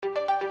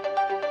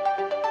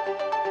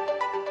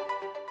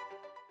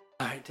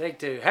right, take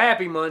two.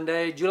 Happy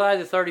Monday, July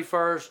the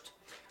 31st.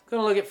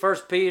 Going to look at 1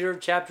 Peter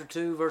chapter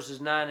 2, verses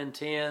 9 and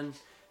 10. It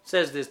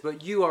says this,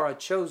 "But you are a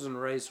chosen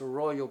race, a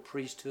royal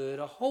priesthood,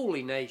 a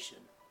holy nation,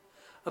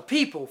 a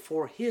people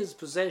for his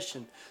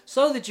possession,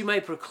 so that you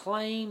may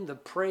proclaim the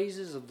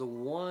praises of the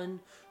one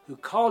who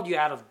called you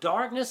out of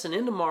darkness and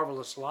into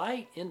marvelous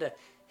light, into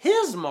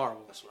his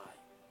marvelous light.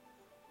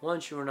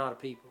 Once you were not a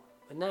people,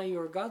 but now you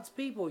are God's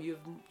people. You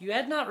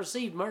had not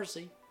received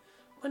mercy,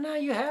 but now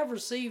you have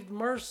received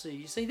mercy."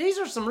 You see, these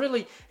are some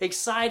really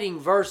exciting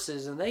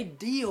verses, and they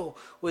deal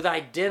with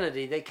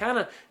identity. They kind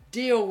of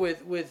deal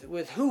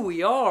with who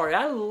we are.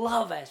 I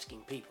love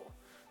asking people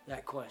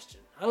that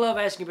question. I love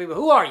asking people,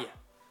 who are you?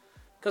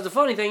 Because the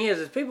funny thing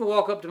is people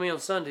walk up to me on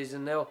Sundays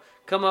and they'll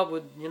come up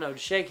with, to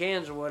shake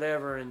hands or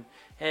whatever, and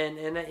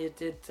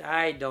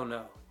I don't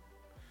know.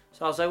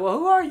 So I'll say, well,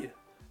 who are you?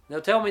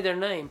 They'll tell me their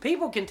name.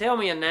 People can tell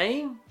me a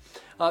name.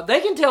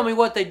 They can tell me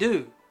what they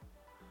do.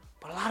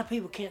 But a lot of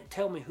people can't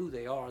tell me who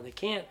they are. They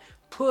can't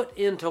put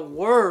into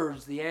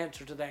words the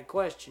answer to that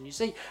question. You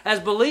see, as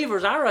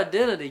believers, our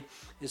identity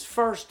is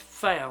first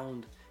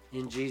found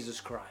in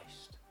Jesus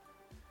Christ.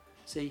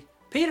 See,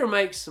 Peter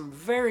makes some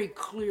very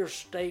clear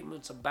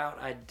statements about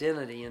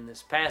identity in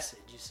this passage.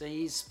 You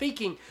see, he's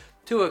speaking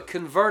to a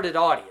converted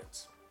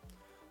audience.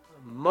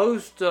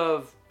 Most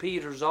of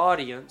Peter's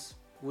audience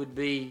would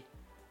be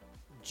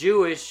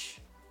Jewish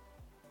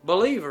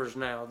believers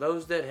now,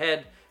 those that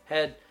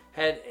had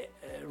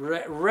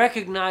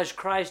recognized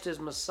Christ as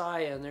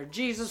Messiah, and they're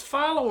Jesus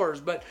followers.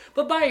 But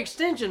by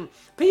extension,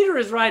 Peter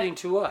is writing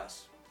to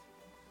us.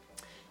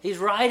 He's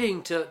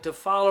writing to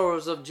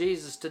followers of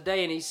Jesus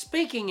today, and he's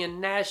speaking in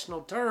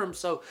national terms.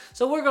 So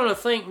we're going to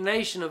think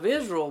nation of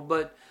Israel,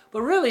 but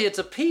really it's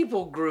a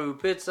people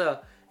group. It's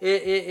a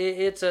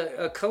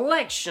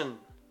collection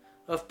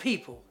of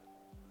people.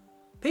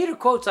 Peter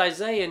quotes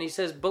Isaiah, and he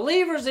says,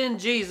 "Believers in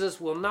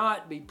Jesus will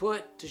not be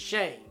put to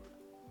shame.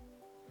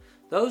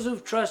 Those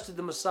who've trusted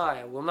the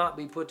Messiah will not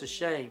be put to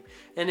shame."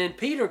 And then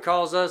Peter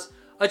calls us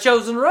a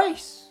chosen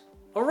race,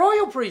 a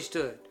royal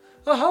priesthood,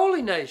 a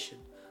holy nation,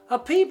 a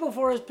people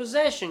for his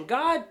possession.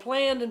 God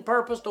planned and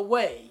purposed a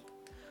way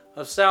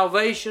of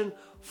salvation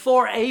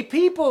for a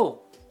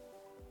people.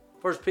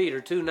 1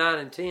 Peter 2, 9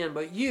 and 10,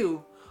 "But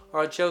you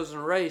are a chosen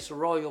race, a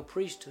royal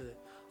priesthood,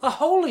 a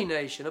holy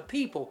nation, a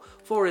people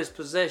for his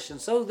possession,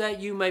 so that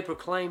you may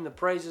proclaim the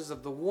praises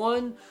of the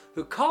one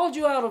who called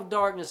you out of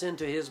darkness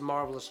into his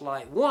marvelous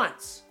light.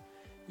 Once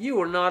you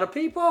were not a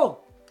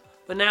people,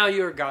 but now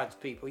you are God's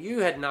people. You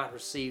had not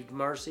received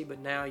mercy, but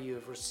now you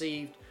have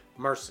received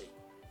mercy."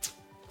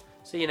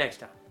 See you next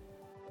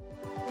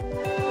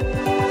time.